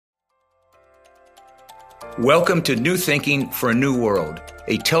Welcome to New Thinking for a New World,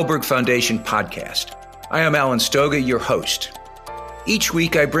 a Telberg Foundation podcast. I am Alan Stoga, your host. Each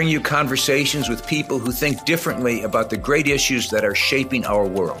week, I bring you conversations with people who think differently about the great issues that are shaping our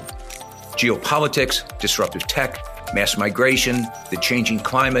world. Geopolitics, disruptive tech, mass migration, the changing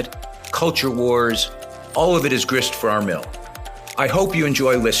climate, culture wars, all of it is grist for our mill. I hope you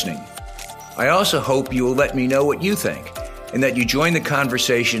enjoy listening. I also hope you will let me know what you think and that you join the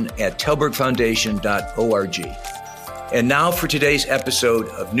conversation at telbergfoundation.org. And now for today's episode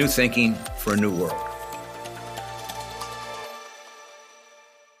of New Thinking for a New World.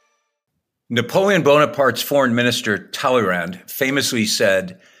 Napoleon Bonaparte's foreign minister, Talleyrand, famously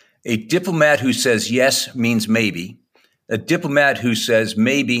said, "A diplomat who says yes means maybe, a diplomat who says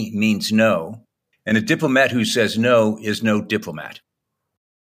maybe means no, and a diplomat who says no is no diplomat."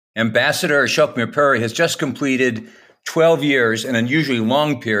 Ambassador Ashok Mirpuri has just completed 12 years, an unusually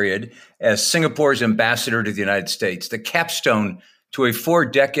long period, as Singapore's ambassador to the United States, the capstone to a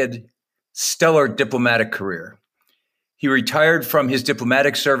 4-decade stellar diplomatic career. He retired from his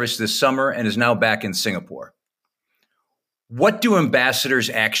diplomatic service this summer and is now back in Singapore. What do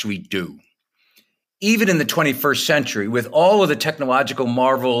ambassadors actually do? Even in the 21st century, with all of the technological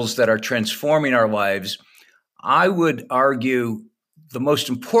marvels that are transforming our lives, I would argue the most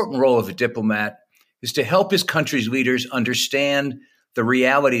important role of a diplomat is to help his country's leaders understand the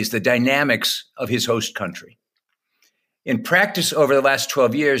realities, the dynamics of his host country. In practice over the last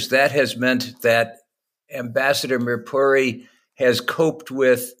 12 years, that has meant that Ambassador Mirpuri has coped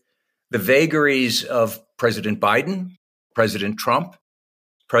with the vagaries of President Biden, President Trump,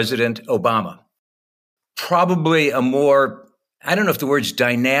 President Obama. Probably a more, I don't know if the word's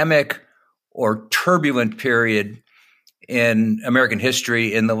dynamic or turbulent period in American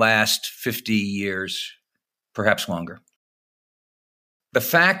history in the last 50 years, perhaps longer. The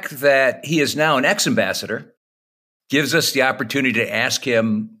fact that he is now an ex-ambassador gives us the opportunity to ask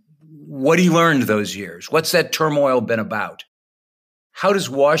him what he learned those years. What's that turmoil been about? How does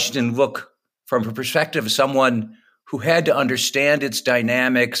Washington look from a perspective of someone who had to understand its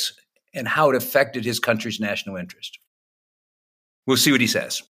dynamics and how it affected his country's national interest? We'll see what he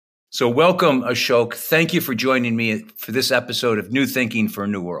says. So welcome, Ashok. Thank you for joining me for this episode of New Thinking for a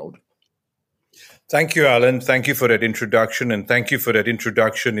New World. Thank you, Alan. Thank you for that introduction, and thank you for that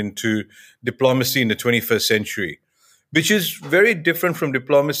introduction into diplomacy in the 21st century, which is very different from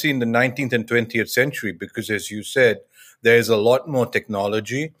diplomacy in the 19th and 20th century, because, as you said, there is a lot more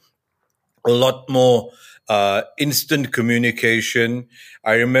technology, a lot more instant communication.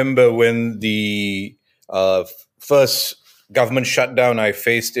 I remember when the first government shutdown I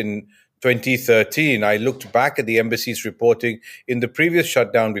faced in 2013, I looked back at the embassy's reporting in the previous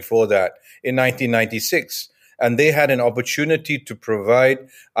shutdown before that, in 1996, and they had an opportunity to provide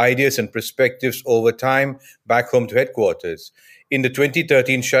ideas and perspectives over time back home to headquarters. In the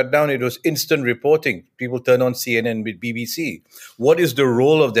 2013 shutdown, it was instant reporting. People turn on CNN with BBC. What is the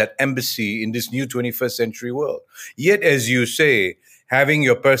role of that embassy in this new 21st century world? Yet, as you say, having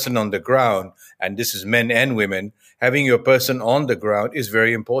your person on the ground, and this is men and women, having your person on the ground is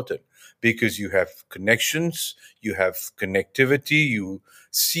very important because you have connections, you have connectivity, you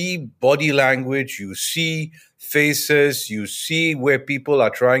see body language, you see faces, you see where people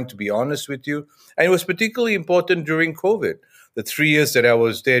are trying to be honest with you. And it was particularly important during COVID, the 3 years that I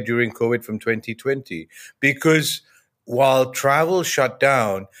was there during COVID from 2020, because while travel shut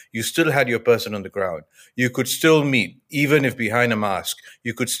down, you still had your person on the ground. You could still meet, even if behind a mask.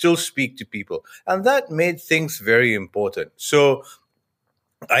 You could still speak to people. And that made things very important. So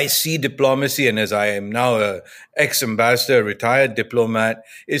I see diplomacy, and as I am now an ex-ambassador, retired diplomat,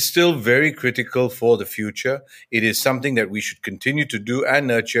 is still very critical for the future. It is something that we should continue to do and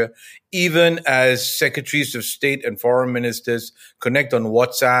nurture, even as secretaries of state and foreign ministers connect on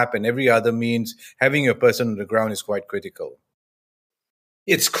WhatsApp and every other means. Having a person on the ground is quite critical.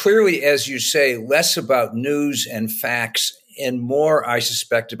 It's clearly, as you say, less about news and facts and more, I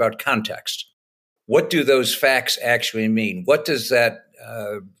suspect, about context. What do those facts actually mean? What does that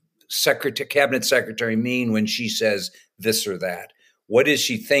cabinet secretary mean when she says this or that? What is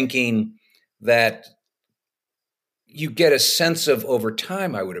she thinking that you get a sense of over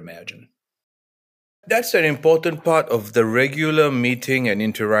time, I would imagine? That's an important part of the regular meeting and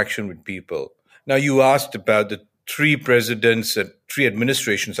interaction with people. Now, you asked about the 3 presidents and 3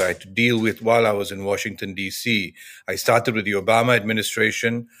 administrations I had to deal with while I was in Washington, D.C. I started with the Obama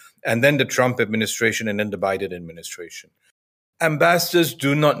administration, and then the Trump administration, and then the Biden administration. Ambassadors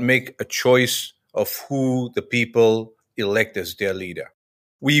do not make a choice of who the people elect as their leader.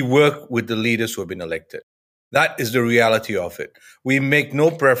 We work with the leaders who have been elected. That is the reality of it. We make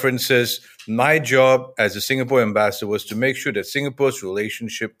no preferences. My job as a Singapore ambassador was to make sure that Singapore's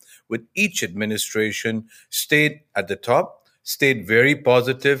relationship with each administration stayed at the top, stayed very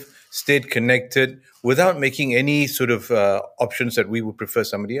positive, stayed connected without making any sort of options that we would prefer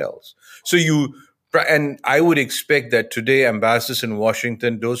somebody else. And I would expect that today ambassadors in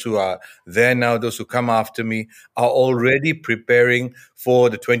Washington, those who are there now, those who come after me, are already preparing for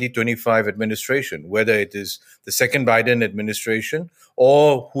the 2025 administration, whether it is the second Biden administration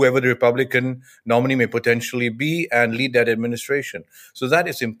or whoever the Republican nominee may potentially be and lead that administration. So that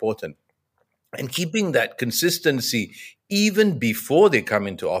is important. And keeping that consistency even before they come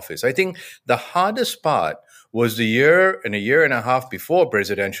into office. I think the hardest part was the year and a year and a half before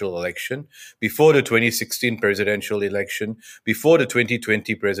presidential election, before the 2016 presidential election, before the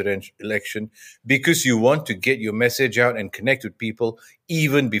 2020 presidential election, because you want to get your message out and connect with people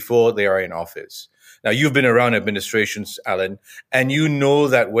even before they are in office. Now, you've been around administrations, Alan, and you know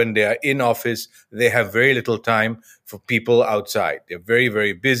that when they are in office, they have very little time for people outside. They're very,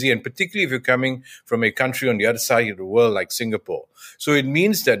 very busy, and particularly if you're coming from a country on the other side of the world like Singapore. So it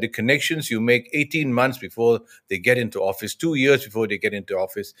means that the connections you make 18 months before they get into office, 2 years before they get into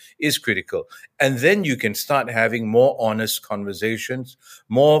office is critical. And then you can start having more honest conversations,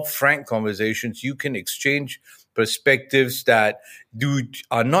 more frank conversations. You can exchange perspectives that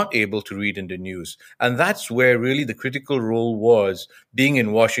are not able to read in the news. And that's where really the critical role was being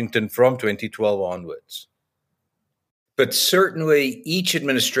in Washington from 2012 onwards. But certainly each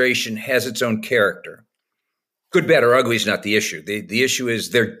administration has its own character. Good, bad, or ugly is not the issue. The issue is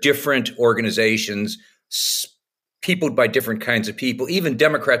they're different organizations, peopled by different kinds of people. Even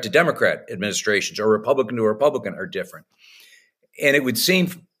Democrat to Democrat administrations or Republican to Republican are different. And it would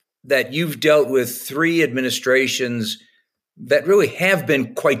seem that you've dealt with three administrations that really have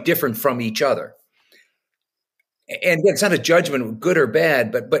been quite different from each other. And it's not a judgment, good or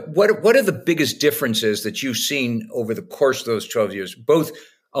bad, but what are the biggest differences that you've seen over the course of those 12 years, both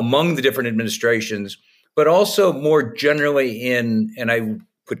among the different administrations, but also more generally in, and I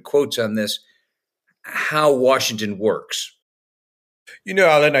put quotes on this, how Washington works? You know,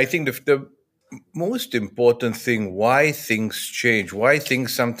 Alan, I think the most important thing, why things change, why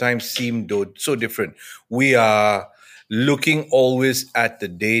things sometimes seem so different. We are looking always at the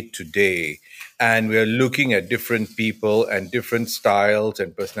day to day, and we're looking at different people and different styles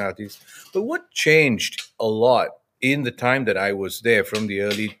and personalities. But what changed a lot in the time that I was there from the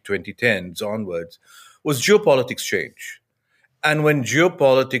early 2010s onwards was geopolitics change. And when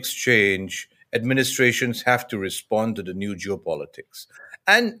geopolitics change, administrations have to respond to the new geopolitics.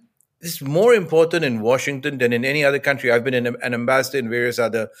 And it's more important in Washington than in any other country. I've been an ambassador in various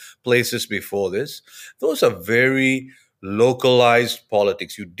other places before this. Those are very localized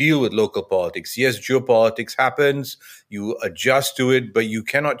politics. You deal with local politics. Yes, geopolitics happens. You adjust to it, but you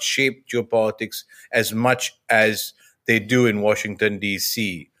cannot shape geopolitics as much as they do in Washington,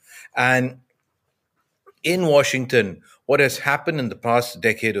 D.C. And in Washington, what has happened in the past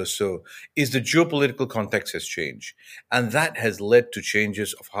decade or so is the geopolitical context has changed. And that has led to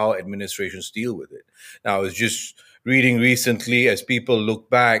changes of how administrations deal with it. Now, I was just reading recently as people look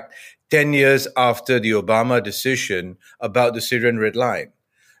back 10 years after the Obama decision about the Syrian Red Line.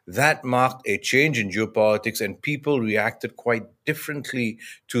 That marked a change in geopolitics, and people reacted quite differently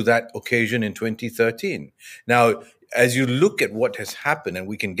to that occasion in 2013. Now, as you look at what has happened, and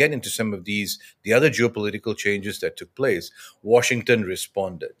we can get into some of the other geopolitical changes that took place, Washington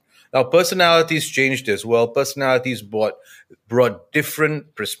responded. Now, personalities changed as well. Personalities brought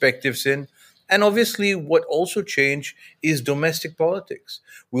different perspectives in. And obviously, what also changed is domestic politics.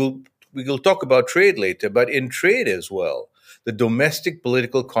 We'll talk about trade later, but in trade as well, the domestic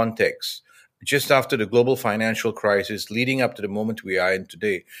political context, just after the global financial crisis, leading up to the moment we are in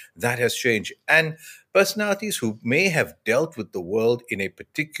today, that has changed. And personalities who may have dealt with the world in a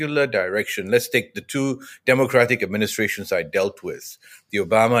particular direction. Let's take the two Democratic administrations I dealt with, the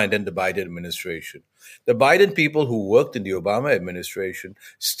Obama and then the Biden administration. The Biden people who worked in the Obama administration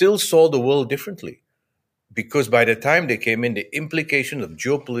still saw the world differently, because by the time they came in, the implications of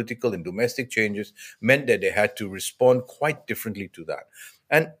geopolitical and domestic changes meant that they had to respond quite differently to that.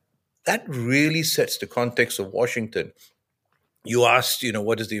 And that really sets the context of Washington. You asked,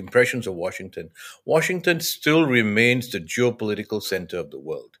 what is the impressions of Washington? Washington still remains the geopolitical center of the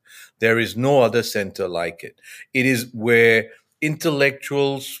world. There is no other center like it. It is where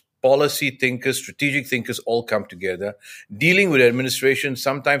intellectuals, policy thinkers, strategic thinkers all come together, dealing with administration,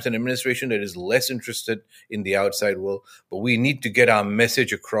 sometimes an administration that is less interested in the outside world, but we need to get our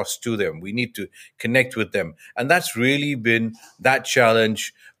message across to them. We need to connect with them. And that's really been that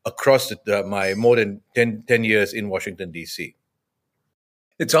challenge across my more than 10 years in Washington, D.C.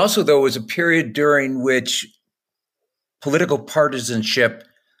 It's also, though, was a period during which political partisanship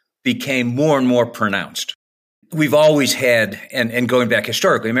became more and more pronounced. We've always had, and going back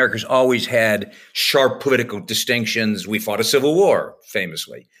historically, America's always had sharp political distinctions. We fought a civil war,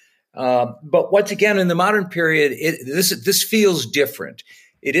 famously. But once again, in the modern period, this feels different.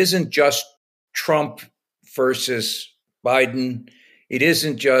 It isn't just Trump versus Biden. It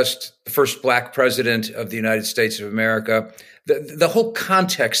isn't just the first black president of the United States of America. The whole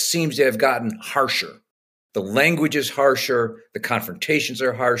context seems to have gotten harsher. The language is harsher. The confrontations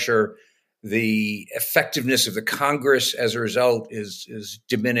are harsher. The effectiveness of the Congress as a result is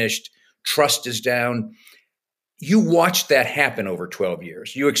diminished. Trust is down. You watched that happen over 12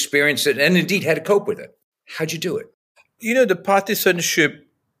 years. You experienced it and indeed had to cope with it. How'd you do it? The partisanship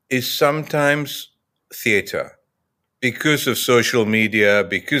is sometimes theater because of social media,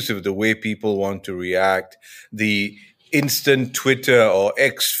 because of the way people want to react, the instant Twitter or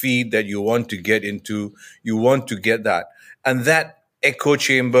X feed that you want to get into, you want to get that. And that echo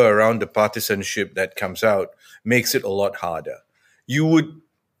chamber around the partisanship that comes out makes it a lot harder. You would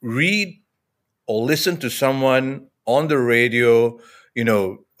read or listen to someone on the radio,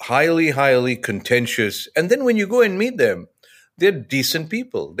 highly contentious. And then when you go and meet them, they're decent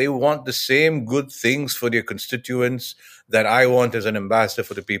people. They want the same good things for their constituents that I want as an ambassador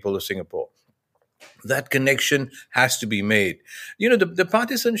for the people of Singapore. That connection has to be made. The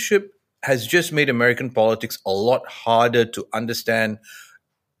partisanship has just made American politics a lot harder to understand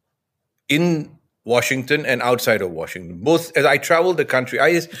in Washington and outside of Washington. Both, as I traveled the country,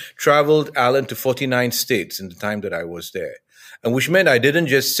 I traveled, Alan, to 49 states in the time that I was there, and which meant I didn't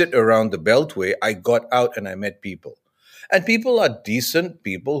just sit around the Beltway. I got out and I met people. And people are decent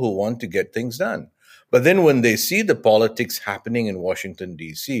people who want to get things done. But then when they see the politics happening in Washington,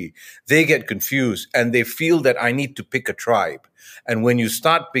 D.C., they get confused and they feel that I need to pick a tribe. And when you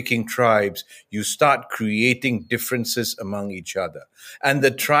start picking tribes, you start creating differences among each other. And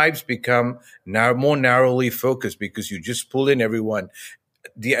the tribes become more narrowly focused because you just pull in everyone.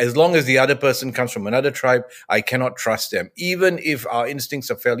 As long as the other person comes from another tribe, I cannot trust them, even if our instincts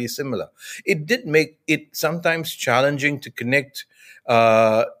are fairly similar. It did make it sometimes challenging to connect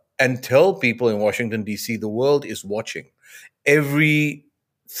and tell people in Washington, D.C., the world is watching.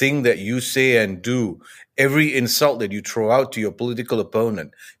 Everything that you say and do, every insult that you throw out to your political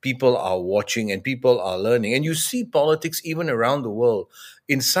opponent, people are watching and people are learning. And you see politics even around the world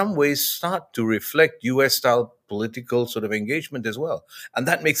in some ways start to reflect US-style political sort of engagement as well. And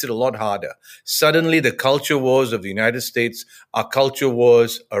that makes it a lot harder. Suddenly, the culture wars of the United States are culture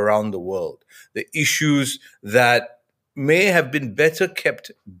wars around the world. The issues that may have been better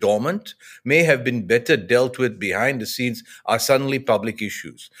kept dormant, may have been better dealt with behind the scenes, are suddenly public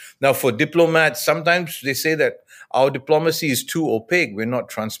issues. Now, for diplomats, sometimes they say that our diplomacy is too opaque, we're not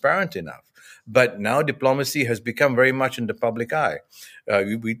transparent enough. But now diplomacy has become very much in the public eye.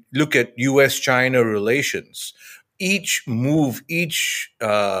 We look at US-China relations. Each move, each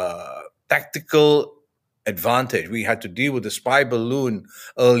tactical advantage, we had to deal with the spy balloon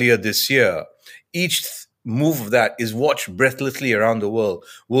earlier this year. Each move of that is watched breathlessly around the world.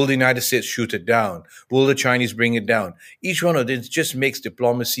 Will the United States shoot it down? Will the Chinese bring it down? Each one of these just makes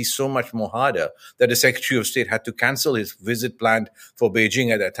diplomacy so much more harder that the Secretary of State had to cancel his visit planned for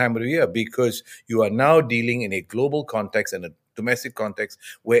Beijing at that time of the year, because you are now dealing in a global context and a domestic context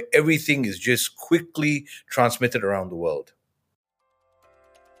where everything is just quickly transmitted around the world.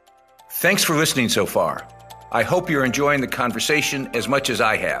 Thanks for listening so far. I hope you're enjoying the conversation as much as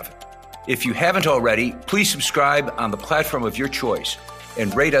I have. If you haven't already, please subscribe on the platform of your choice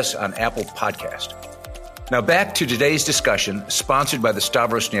and rate us on Apple Podcast. Now back to today's discussion, sponsored by the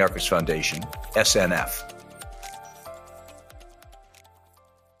Stavros Niarchos Foundation, SNF.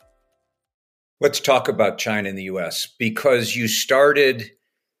 Let's talk about China and the U.S., because you started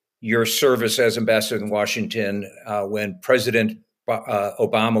your service as ambassador in Washington when President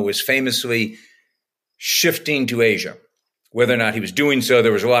Obama was famously shifting to Asia. Whether or not he was doing so,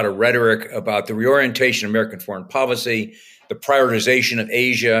 there was a lot of rhetoric about the reorientation of American foreign policy, the prioritization of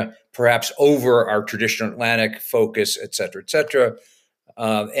Asia, perhaps over our traditional Atlantic focus, et cetera, et cetera.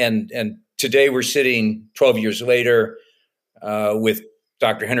 And today we're sitting 12 years later with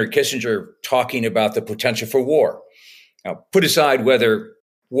Dr. Henry Kissinger talking about the potential for war. Now, put aside whether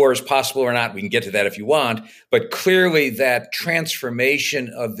war is possible or not, we can get to that if you want, but clearly that transformation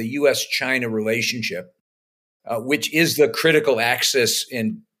of the U.S.-China relationship, which is the critical axis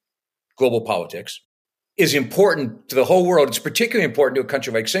in global politics, is important to the whole world. It's particularly important to a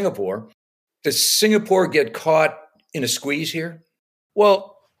country like Singapore. Does Singapore get caught in a squeeze here?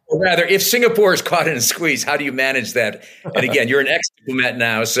 Well, Or rather, if Singapore is caught in a squeeze, how do you manage that? And again, you're an ex-diplomat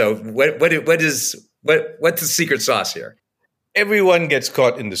now, so what's the secret sauce here? Everyone gets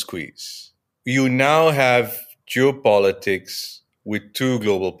caught in the squeeze. You now have geopolitics with two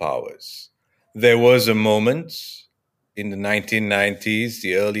global powers. There was a moment in the 1990s,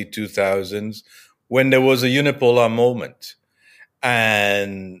 the early 2000s, when there was a unipolar moment.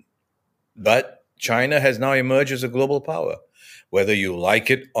 But China has now emerged as a global power. Whether you like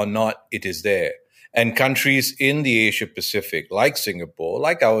it or not, it is there. And countries in the Asia Pacific, like Singapore,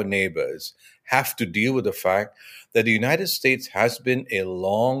 like our neighbors, have to deal with the fact that the United States has been a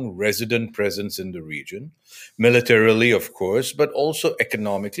long resident presence in the region, militarily, of course, but also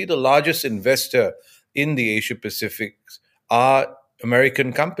economically. The largest investor in the Asia Pacific are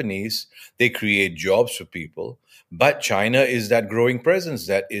American companies. They create jobs for people. But China is that growing presence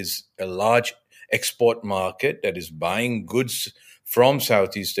that is a large export market that is buying goods from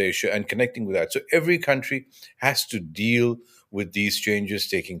Southeast Asia and connecting with that. So every country has to deal with these changes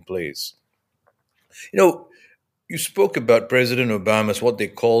taking place. You spoke about President Obama's what they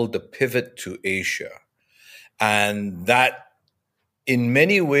call the pivot to Asia. And that in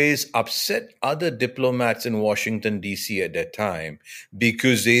many ways upset other diplomats in Washington, D.C. at that time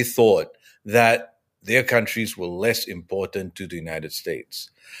because they thought that their countries were less important to the United States.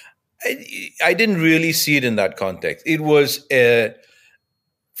 I didn't really see it in that context. It was a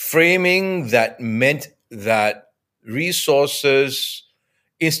framing that meant that resources,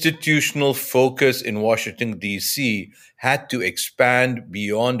 institutional focus in Washington, D.C. had to expand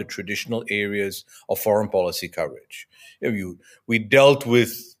beyond the traditional areas of foreign policy coverage. We dealt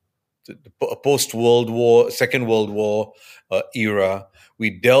with the post-World War, Second World War era. We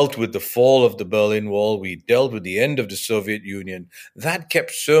dealt with the fall of the Berlin Wall. We dealt with the end of the Soviet Union. That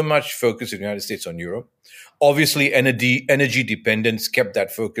kept so much focus in the United States on Europe. Obviously, energy dependence kept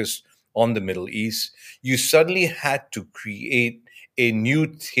that focus on the Middle East. You suddenly had to create a new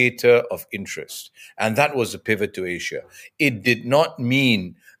theater of interest, and that was the pivot to Asia. It did not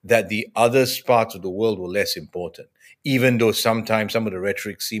mean that the other parts of the world were less important, even though sometimes some of the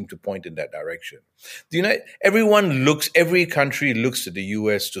rhetoric seemed to point in that direction. Every country looks to the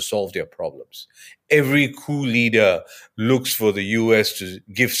US to solve their problems. Every coup leader looks for the US to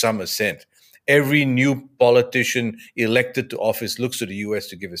give some assent. Every new politician elected to office looks to the US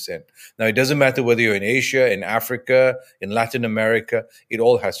to give assent. Now, it doesn't matter whether you're in Asia, in Africa, in Latin America, it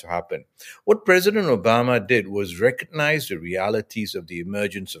all has to happen. What President Obama did was recognize the realities of the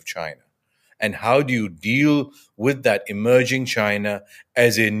emergence of China. And how do you deal with that emerging China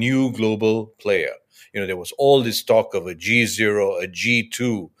as a new global player? There was all this talk of a G0, a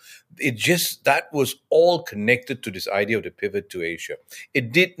G2. That was all connected to this idea of the pivot to Asia.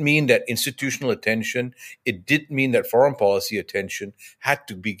 It did mean that institutional attention, it did mean that foreign policy attention had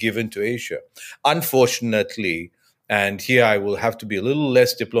to be given to Asia. Unfortunately, and here I will have to be a little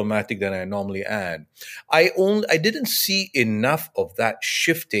less diplomatic than I normally am, I didn't see enough of that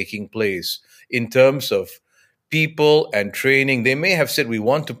shift taking place in terms of people and training. They may have said, we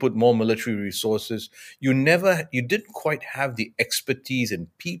want to put more military resources. You didn't quite have the expertise and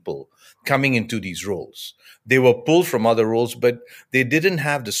people coming into these roles. They were pulled from other roles, but they didn't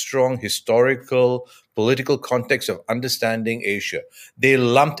have the strong historical, political context of understanding Asia. They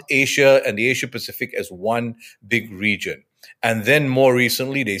lumped Asia and the Asia Pacific as one big region. And then more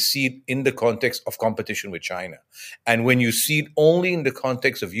recently, they see it in the context of competition with China. And when you see it only in the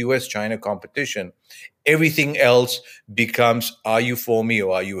context of US-China competition, everything else becomes, are you for me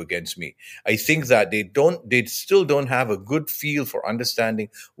or are you against me? I think that they still don't have a good feel for understanding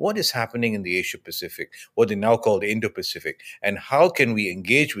what is happening in the Asia Pacific, what they now call the Indo-Pacific, and how can we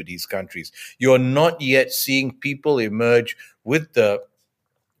engage with these countries. You're not yet seeing people emerge with the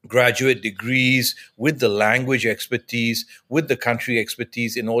graduate degrees, with the language expertise, with the country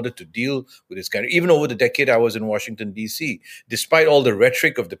expertise in order to deal with this country. Even over the decade I was in Washington, D.C., despite all the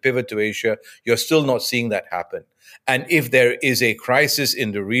rhetoric of the pivot to Asia, you're still not seeing that happen. And if there is a crisis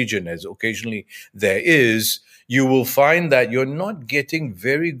in the region, as occasionally there is, you will find that you're not getting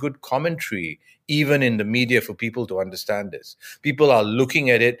very good commentary even in the media for people to understand this. People are looking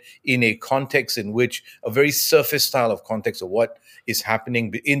at it in a context in which a very surface style of context of what is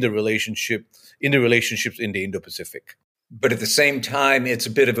happening in the relationships in the Indo-Pacific. But at the same time, it's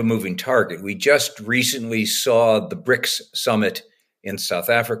a bit of a moving target. We just recently saw the BRICS summit in South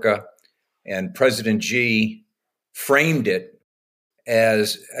Africa, and President Xi framed it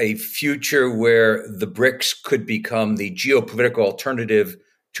as a future where the BRICS could become the geopolitical alternative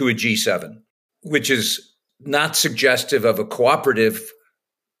to a G7, which is not suggestive of a cooperative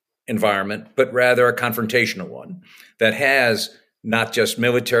environment, but rather a confrontational one that has not just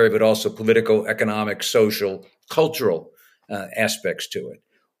military, but also political, economic, social, cultural aspects to it.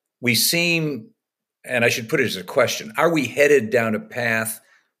 We seem, and I should put it as a question, are we headed down a path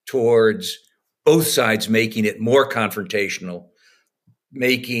towards both sides making it more confrontational,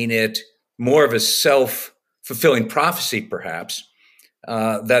 making it more of a self-fulfilling prophecy, perhaps,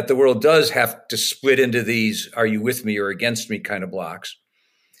 that the world does have to split into these "are you with me or against me" kind of blocks?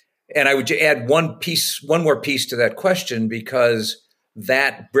 And I would add one more piece to that question, because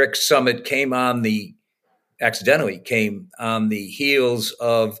that BRICS summit accidentally came on the heels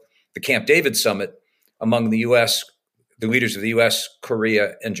of the Camp David summit among the leaders of the US,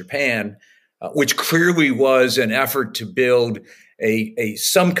 Korea, and Japan, which clearly was an effort to build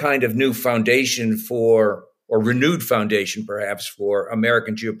some kind of new foundation or renewed foundation, perhaps, for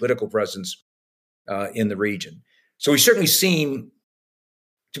American geopolitical presence in the region. So we certainly seem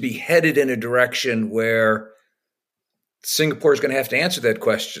to be headed in a direction where Singapore is going to have to answer that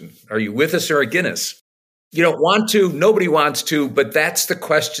question. Are you with us or against us? You don't want to, nobody wants to, but that's the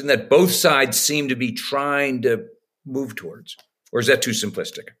question that both sides seem to be trying to move towards. Or is that too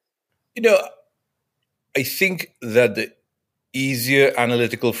simplistic? I think that the easier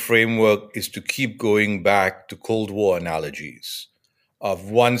analytical framework is to keep going back to Cold War analogies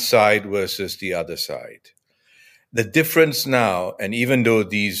of one side versus the other side. The difference now, and even though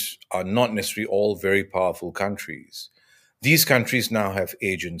these are not necessarily all very powerful countries, these countries now have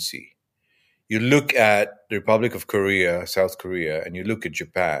agency. You look at the Republic of Korea, South Korea, and you look at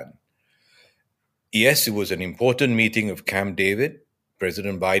Japan. Yes, it was an important meeting of Camp David,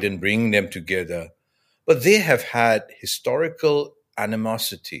 President Biden bringing them together, but they have had historical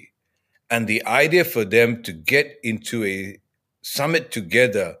animosity. And the idea for them to get into a summit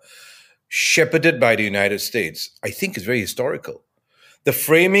together, shepherded by the United States, I think is very historical. The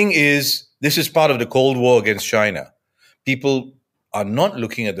framing is, this is part of the Cold War against China. People are not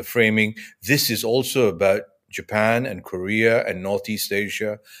looking at the framing. This is also about Japan and Korea and Northeast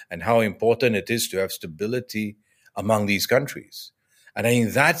Asia and how important it is to have stability among these countries. And I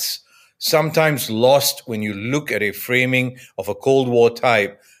think that's sometimes lost when you look at a framing of a Cold War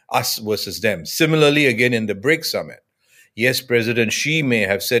type, us versus them. Similarly, again, in the BRICS summit. Yes, President Xi may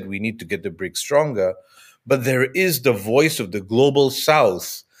have said we need to get the BRICS stronger, but there is the voice of the global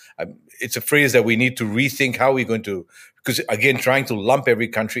South. It's a phrase that we need to rethink how we're going to, because again, trying to lump every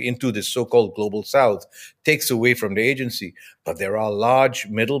country into this so-called global South takes away from the agency. But there are large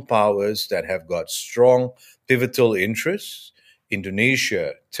middle powers that have got strong pivotal interests.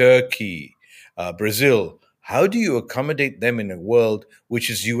 Indonesia, Turkey, Brazil. How do you accommodate them in a world which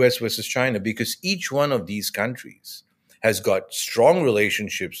is US versus China? Because each one of these countries has got strong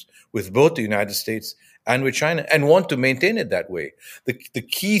relationships with both the United States and with China and want to maintain it that way. The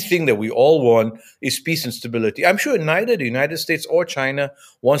key thing that we all want is peace and stability. I'm sure neither the United States or China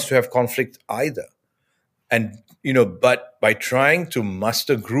wants to have conflict either. And, but by trying to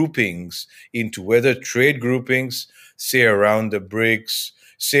muster groupings into whether trade groupings, say around the BRICS,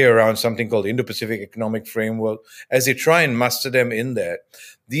 say around something called the Indo-Pacific Economic Framework, as they try and muster them in there,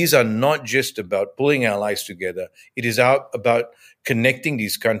 these are not just about pulling allies together. It is about connecting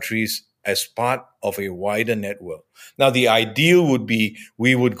these countries as part of a wider network. Now, the ideal would be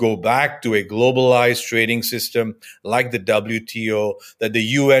we would go back to a globalized trading system like the WTO, that the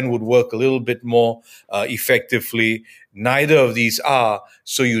UN would work a little bit more effectively. Neither of these are,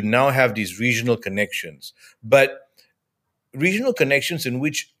 so you now have these regional connections. But regional connections in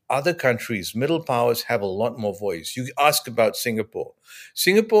which other countries, middle powers, have a lot more voice. You ask about Singapore.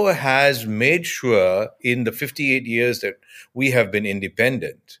 Singapore has made sure in the 58 years that we have been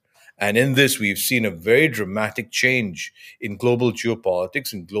independent, and in this, we've seen a very dramatic change in global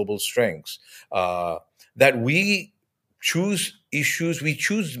geopolitics and global strengths, that we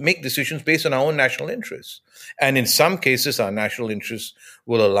make decisions based on our own national interests. And in some cases, our national interests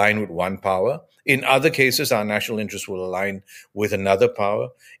will align with one power. In other cases, our national interests will align with another power.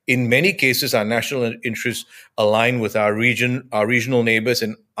 In many cases, our national interests align with our regional neighbors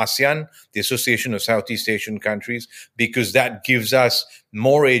in ASEAN, the Association of Southeast Asian Countries, because that gives us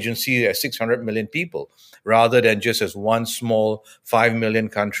more agency as 600 million people, rather than just as one small 5 million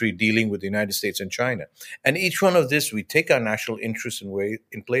country dealing with the United States and China. And each one of this, we take our national interests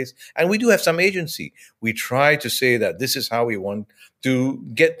in place, and we do have some agency. We try to say that this is how we want to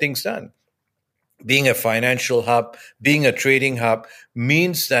get things done. Being a financial hub, being a trading hub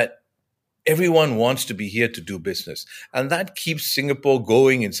means that everyone wants to be here to do business. And that keeps Singapore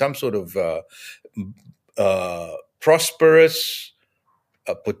going in some sort of prosperous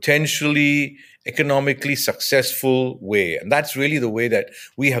a potentially economically successful way. And that's really the way that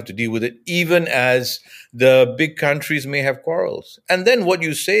we have to deal with it, even as the big countries may have quarrels. And then what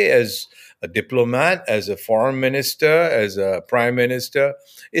you say as a diplomat, as a foreign minister, as a prime minister,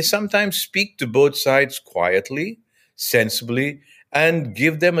 is sometimes speak to both sides quietly, sensibly, and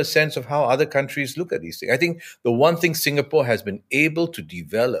give them a sense of how other countries look at these things. I think the one thing Singapore has been able to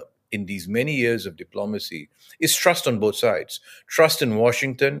develop in these many years of diplomacy is trust on both sides. Trust in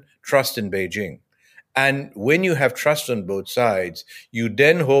Washington, trust in Beijing. And when you have trust on both sides, you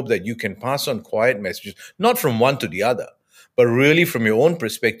then hope that you can pass on quiet messages, not from one to the other, but really from your own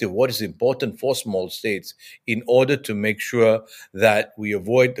perspective, what is important for small states in order to make sure that we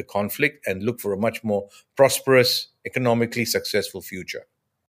avoid the conflict and look for a much more prosperous, economically successful future.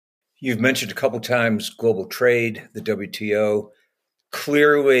 You've mentioned a couple times global trade, the WTO.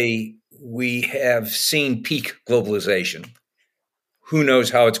 Clearly, we have seen peak globalization. Who knows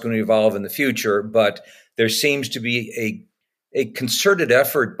how it's going to evolve in the future, but there seems to be a concerted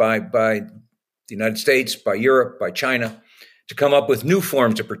effort by the United States, by Europe, by China, to come up with new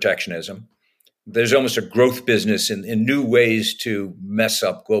forms of protectionism. There's almost a growth business in new ways to mess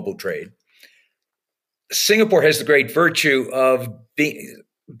up global trade. Singapore has the great virtue of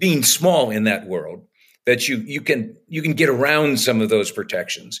being small in that world, that you can get around some of those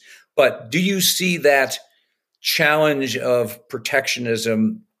protections. But do you see that challenge of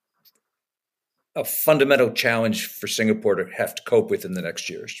protectionism a fundamental challenge for Singapore to have to cope with in the next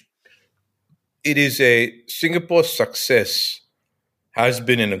years? It is Singapore's success has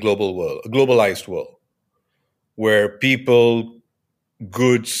been in a global world, a globalized world, where people,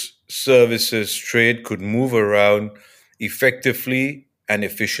 goods, services, trade could move around effectively and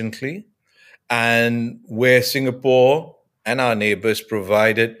efficiently, and where Singapore and our neighbors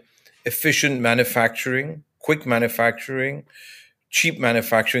provided efficient manufacturing, quick manufacturing, cheap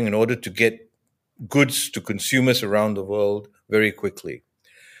manufacturing in order to get goods to consumers around the world very quickly.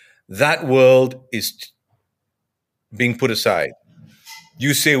 That world is being put aside.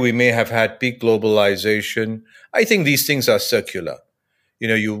 You say we may have had peak globalization. I think these things are circular.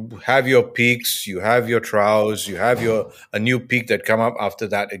 You have your peaks, you have your troughs, you have a new peak that come up after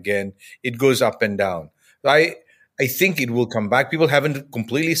that again. It goes up and down. I think it will come back. People haven't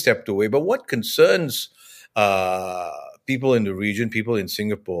completely stepped away. But what concerns people in the region, people in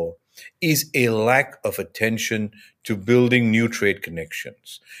Singapore, is a lack of attention to building new trade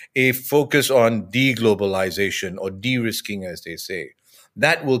connections, a focus on deglobalization or de-risking, as they say.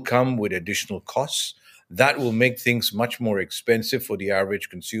 That will come with additional costs. That will make things much more expensive for the average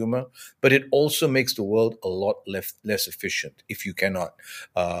consumer, but it also makes the world a lot less efficient if you cannot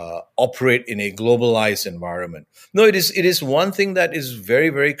operate in a globalized environment. No, it is one thing that is very,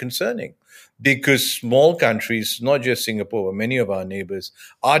 very concerning, because small countries, not just Singapore, but many of our neighbors,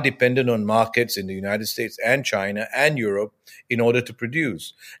 are dependent on markets in the United States and China and Europe in order to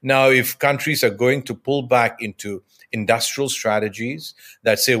produce. Now, if countries are going to pull back into industrial strategies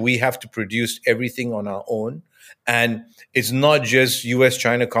that say we have to produce everything on our own, and it's not just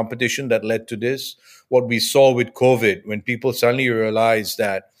US-China competition that led to this. What we saw with COVID, when people suddenly realized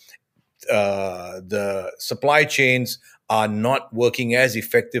that the supply chains are not working as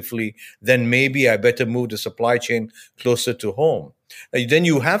effectively, then maybe I better move the supply chain closer to home. Then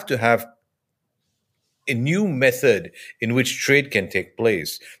you have to have a new method in which trade can take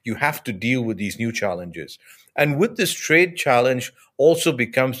place. You have to deal with these new challenges. And with this trade challenge also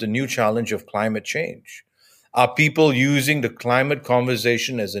becomes the new challenge of climate change. Are people using the climate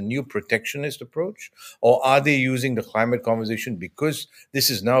conversation as a new protectionist approach? Or are they using the climate conversation because this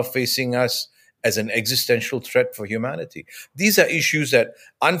is now facing us as an existential threat for humanity? These are issues that,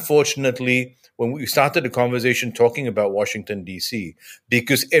 unfortunately, when we started the conversation talking about Washington, D.C.,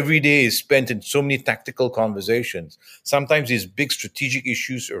 because every day is spent in so many tactical conversations, sometimes these big strategic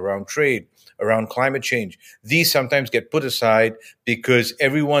issues around trade, around climate change, these sometimes get put aside because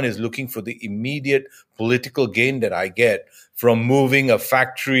everyone is looking for the immediate political gain that I get from moving a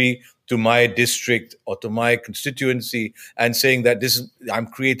factory to my district or to my constituency and saying that I'm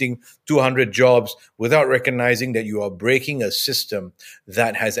creating 200 jobs, without recognizing that you are breaking a system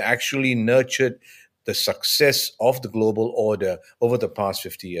that has actually nurtured the success of the global order over the past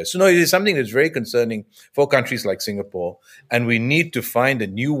 50 years. So no, it is something that's very concerning for countries like Singapore, and we need to find a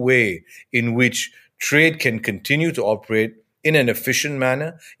new way in which trade can continue to operate in an efficient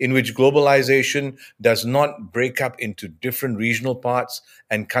manner, in which globalization does not break up into different regional parts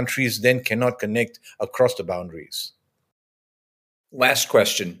and countries then cannot connect across the boundaries. Last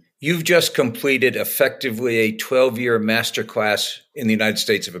question. You've just completed effectively a 12-year masterclass in the United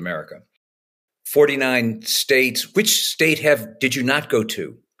States of America. 49 states. Which state did you not go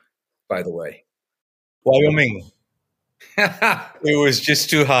to, by the way? Wyoming. It was just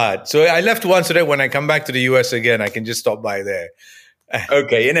too hard. So I left one so that when I come back to the US again, I can just stop by there.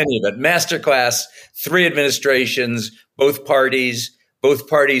 Okay, in any event, masterclass, 3 administrations, both parties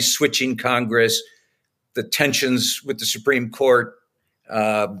switching Congress, the tensions with the Supreme Court,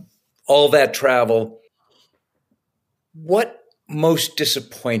 all that travel. What most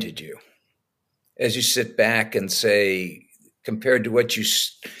disappointed you as you sit back and say, compared to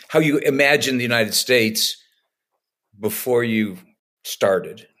how you imagined the United States before you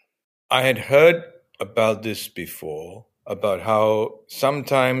started? I had heard about this before, about how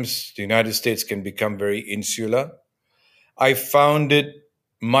sometimes the United States can become very insular. I found it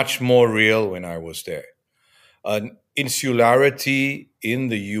much more real when I was there. An insularity in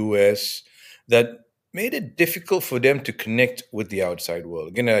the US that made it difficult for them to connect with the outside world.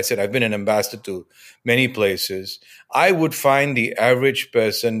 Again, as I said, I've been an ambassador to many places. I would find the average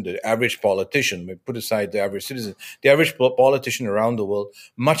person, the average politician, put aside the average citizen, the average politician around the world,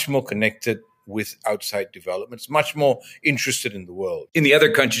 much more connected with outside developments, much more interested in the world. In the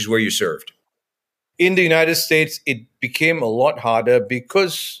other countries where you served? In the United States, it became a lot harder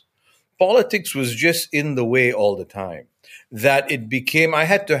because politics was just in the way all the time. That it became, I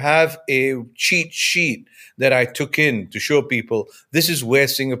had to have a cheat sheet that I took in to show people this is where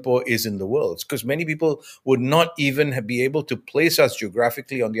Singapore is in the world. Because many people would not even be able to place us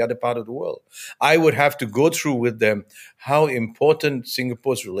geographically on the other part of the world. I would have to go through with them how important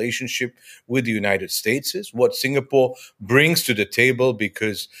Singapore's relationship with the United States is, what Singapore brings to the table,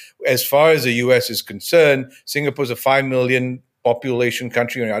 because as far as the US is concerned, Singapore's a 5 million population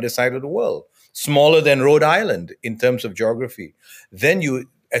country on the other side of the world. Smaller than Rhode Island in terms of geography. Then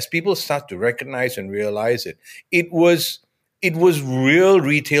as people start to recognize and realize it was real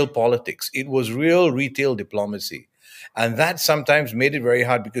retail politics. It was real retail diplomacy. And that sometimes made it very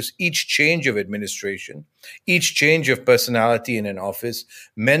hard because each change of administration, each change of personality in an office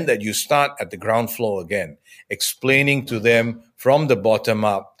meant that you start at the ground floor again, explaining to them from the bottom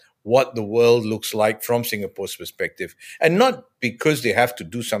up what the world looks like from Singapore's perspective. And not because they have to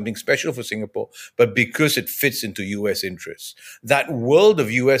do something special for Singapore, but because it fits into US interests. That world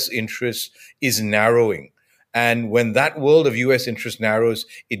of US interests is narrowing. And when that world of US interest narrows,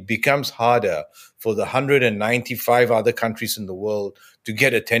 it becomes harder for the 195 other countries in the world to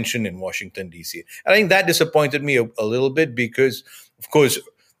get attention in Washington, D.C. And I think that disappointed me a little bit because, of course,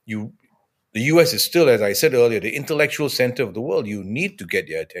 the US is still, as I said earlier, the intellectual center of the world. You need to get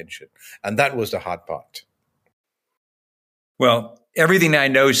their attention. And that was the hard part. Well, everything I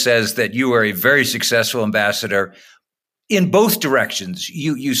know says that you are a very successful ambassador in both directions.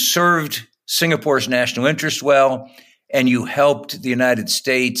 You served Singapore's national interest well, and you helped the United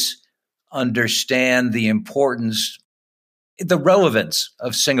States understand the importance, the relevance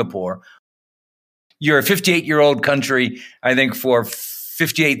of Singapore. You're a 58-year-old country. I think for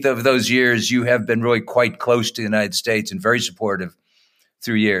 58 of those years, you have been really quite close to the United States and very supportive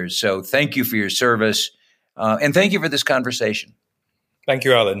through years. So thank you for your service. And thank you for this conversation. Thank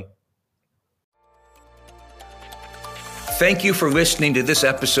you, Alan. Thank you for listening to this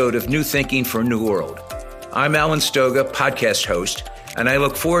episode of New Thinking for a New World. I'm Alan Stoga, podcast host, and I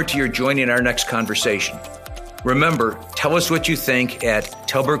look forward to your joining our next conversation. Remember, tell us what you think at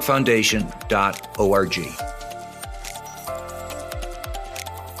telbergfoundation.org.